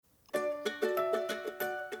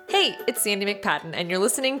Hey, it's Sandy McPadden, and you're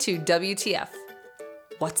listening to WTF.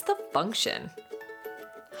 What's the function?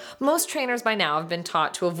 Most trainers by now have been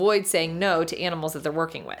taught to avoid saying no to animals that they're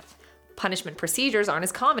working with. Punishment procedures aren't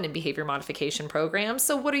as common in behavior modification programs,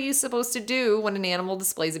 so what are you supposed to do when an animal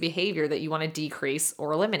displays a behavior that you want to decrease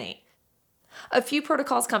or eliminate? A few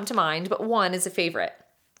protocols come to mind, but one is a favorite: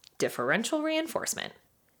 differential reinforcement.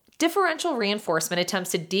 Differential reinforcement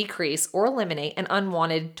attempts to decrease or eliminate an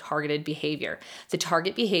unwanted targeted behavior. The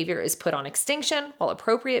target behavior is put on extinction while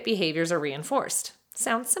appropriate behaviors are reinforced.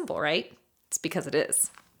 Sounds simple, right? It's because it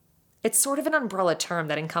is. It's sort of an umbrella term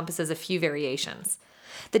that encompasses a few variations.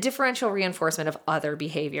 The differential reinforcement of other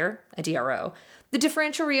behavior, a DRO, the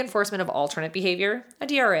differential reinforcement of alternate behavior, a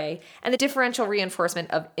DRA, and the differential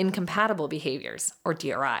reinforcement of incompatible behaviors, or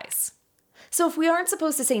DRIs. So if we aren't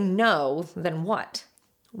supposed to say no, then what?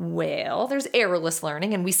 Well, there's errorless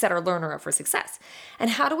learning, and we set our learner up for success.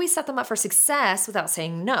 And how do we set them up for success without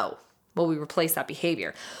saying no? Well, we replace that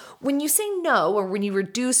behavior. When you say no, or when you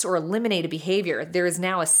reduce or eliminate a behavior, there is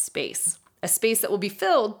now a space that will be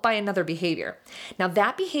filled by another behavior. Now,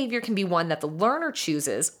 that behavior can be one that the learner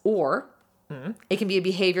chooses, or it can be a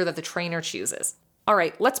behavior that the trainer chooses. All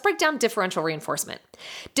right, let's break down differential reinforcement.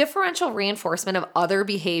 Differential reinforcement of other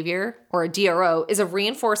behavior, or a DRO, is a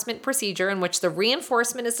reinforcement procedure in which the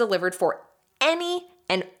reinforcement is delivered for any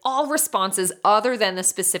and all responses other than the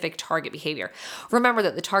specific target behavior. Remember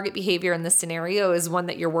that the target behavior in this scenario is one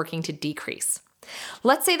that you're working to decrease.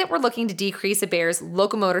 Let's say that we're looking to decrease a bear's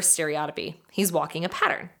locomotor stereotypy. He's walking a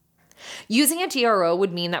pattern. Using a DRO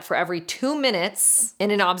would mean that for every 2 minutes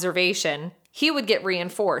in an observation, he would get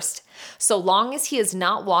reinforced. So long as he is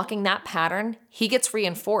not walking that pattern, he gets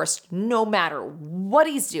reinforced no matter what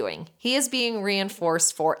he's doing. He is being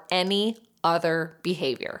reinforced for any other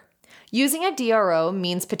behavior. Using a DRO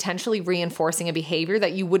means potentially reinforcing a behavior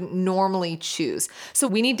that you wouldn't normally choose. So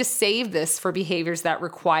we need to save this for behaviors that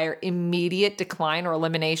require immediate decline or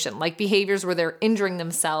elimination, like behaviors where they're injuring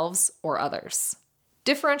themselves or others.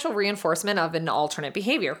 Differential reinforcement of an alternate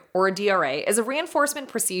behavior, or a DRA, is a reinforcement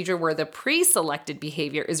procedure where the pre-selected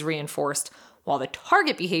behavior is reinforced while the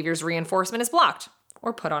target behavior's reinforcement is blocked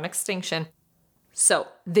or put on extinction. So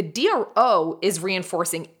the DRO is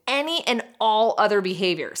reinforcing any and all other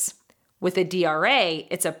behaviors. With a DRA,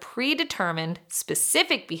 it's a predetermined,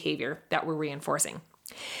 specific behavior that we're reinforcing.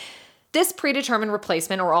 This predetermined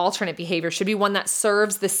replacement or alternate behavior should be one that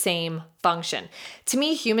serves the same function. To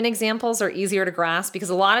me, human examples are easier to grasp because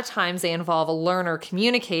a lot of times they involve a learner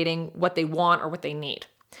communicating what they want or what they need.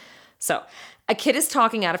 So, a kid is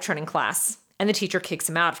talking out of turn in class, and the teacher kicks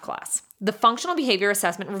him out of class. The functional behavior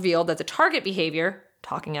assessment revealed that the target behavior,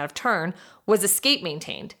 talking out of turn, was escape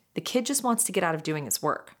maintained. The kid just wants to get out of doing his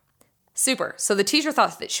work. Super. So the teacher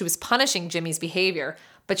thought that she was punishing Jimmy's behavior,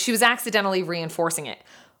 but she was accidentally reinforcing it.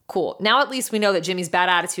 Cool. Now at least we know that Jimmy's bad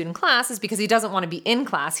attitude in class is because he doesn't want to be in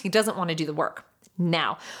class. He doesn't want to do the work.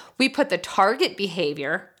 Now, we put the target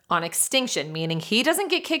behavior on extinction, meaning he doesn't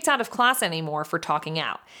get kicked out of class anymore for talking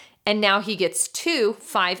out. And now he gets 2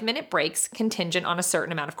 5-minute breaks contingent on a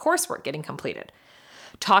certain amount of coursework getting completed.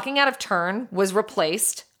 Talking out of turn was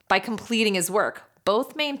replaced by completing his work,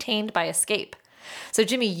 both maintained by escape. So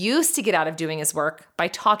Jimmy used to get out of doing his work by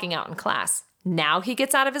talking out in class. Now he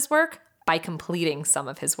gets out of his work by completing some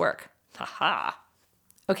of his work. Haha.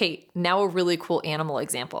 Okay, now a really cool animal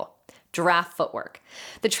example. Giraffe footwork.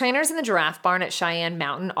 The trainers in the giraffe barn at Cheyenne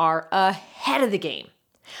Mountain are ahead of the game.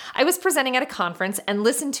 I was presenting at a conference and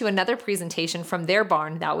listened to another presentation from their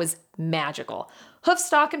barn that was magical. Hoof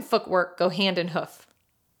stock and footwork go hand in hoof.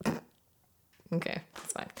 Okay,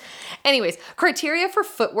 that's fine. Anyways, criteria for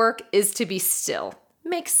footwork is to be still.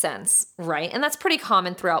 Makes sense, right? And that's pretty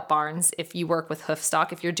common throughout barns. If you work with hoof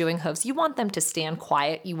stock, if you're doing hoofs, you want them to stand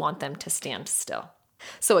quiet. You want them to stand still.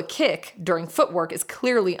 So a kick during footwork is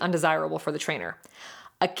clearly undesirable for the trainer.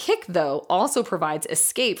 A kick, though, also provides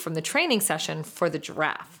escape from the training session for the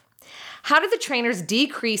giraffe. How did the trainers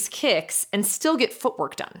decrease kicks and still get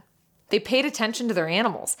footwork done? They paid attention to their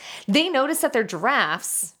animals. They noticed that their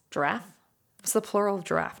giraffe? What's the plural of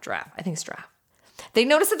giraffe? I think it's giraffe. They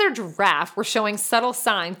noticed that their giraffe were showing subtle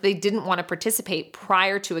signs they didn't want to participate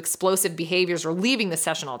prior to explosive behaviors or leaving the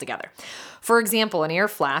session altogether. For example, an ear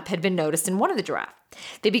flap had been noticed in one of the giraffe.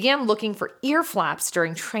 They began looking for ear flaps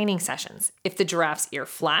during training sessions. If the giraffe's ear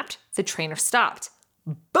flapped, the trainer stopped.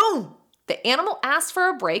 Boom! The animal asked for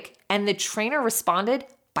a break, and the trainer responded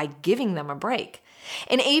by giving them a break.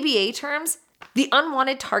 In ABA terms, the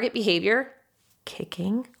unwanted target behavior,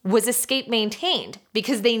 kicking, was escape maintained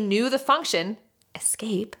because they knew the function,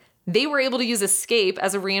 escape. They were able to use escape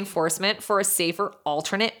as a reinforcement for a safer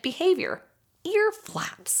alternate behavior, ear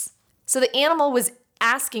flaps. So the animal was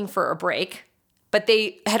asking for a break, but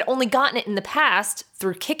they had only gotten it in the past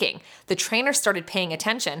through kicking. The trainer started paying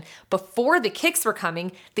attention. Before the kicks were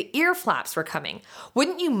coming, the ear flaps were coming.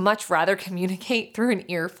 Wouldn't you much rather communicate through an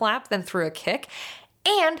ear flap than through a kick?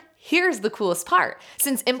 And here's the coolest part.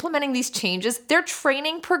 Since implementing these changes, their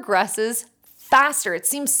training progresses faster. It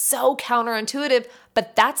seems so counterintuitive,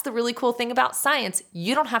 but that's the really cool thing about science.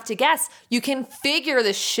 You don't have to guess. You can figure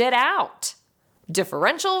this shit out.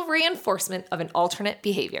 Differential reinforcement of an alternate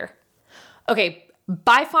behavior. Okay,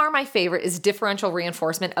 by far my favorite is differential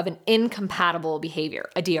reinforcement of an incompatible behavior,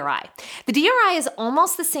 a DRI. The DRI is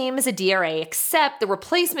almost the same as a DRA, except the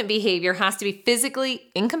replacement behavior has to be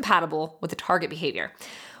physically incompatible with the target behavior.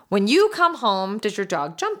 When you come home, does your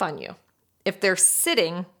dog jump on you? If they're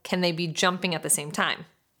sitting, can they be jumping at the same time?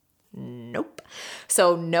 Nope.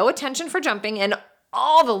 So no attention for jumping and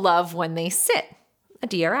all the love when they sit, a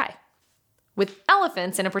DRI. With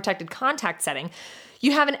elephants in a protected contact setting,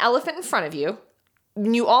 you have an elephant in front of you.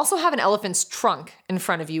 You also have an elephant's trunk in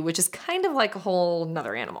front of you, which is kind of like a whole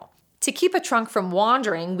nother animal. To keep a trunk from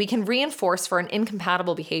wandering, we can reinforce for an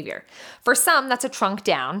incompatible behavior. For some, that's a trunk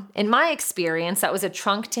down. In my experience, that was a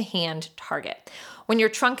trunk to hand target. When your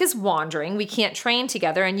trunk is wandering, we can't train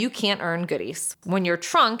together and you can't earn goodies. When your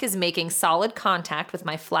trunk is making solid contact with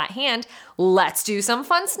my flat hand, let's do some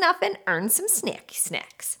fun snuff and earn some snacky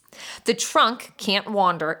snacks. The trunk can't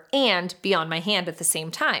wander and be on my hand at the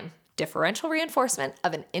same time. Differential reinforcement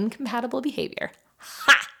of an incompatible behavior.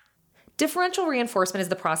 Ha! Differential reinforcement is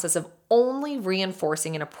the process of only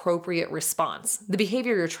reinforcing an appropriate response, the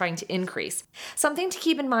behavior you're trying to increase. Something to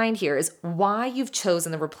keep in mind here is why you've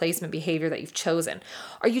chosen the replacement behavior that you've chosen.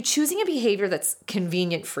 Are you choosing a behavior that's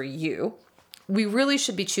convenient for you? We really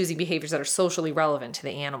should be choosing behaviors that are socially relevant to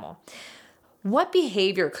the animal. What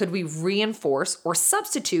behavior could we reinforce or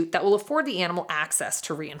substitute that will afford the animal access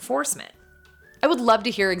to reinforcement? I would love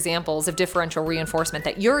to hear examples of differential reinforcement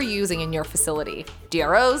that you're using in your facility.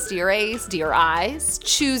 DROs, DRAs, DRIs,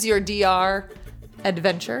 choose your DR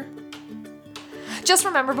adventure. Just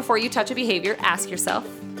remember, before you touch a behavior, ask yourself,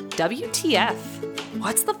 WTF?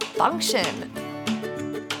 What's the function?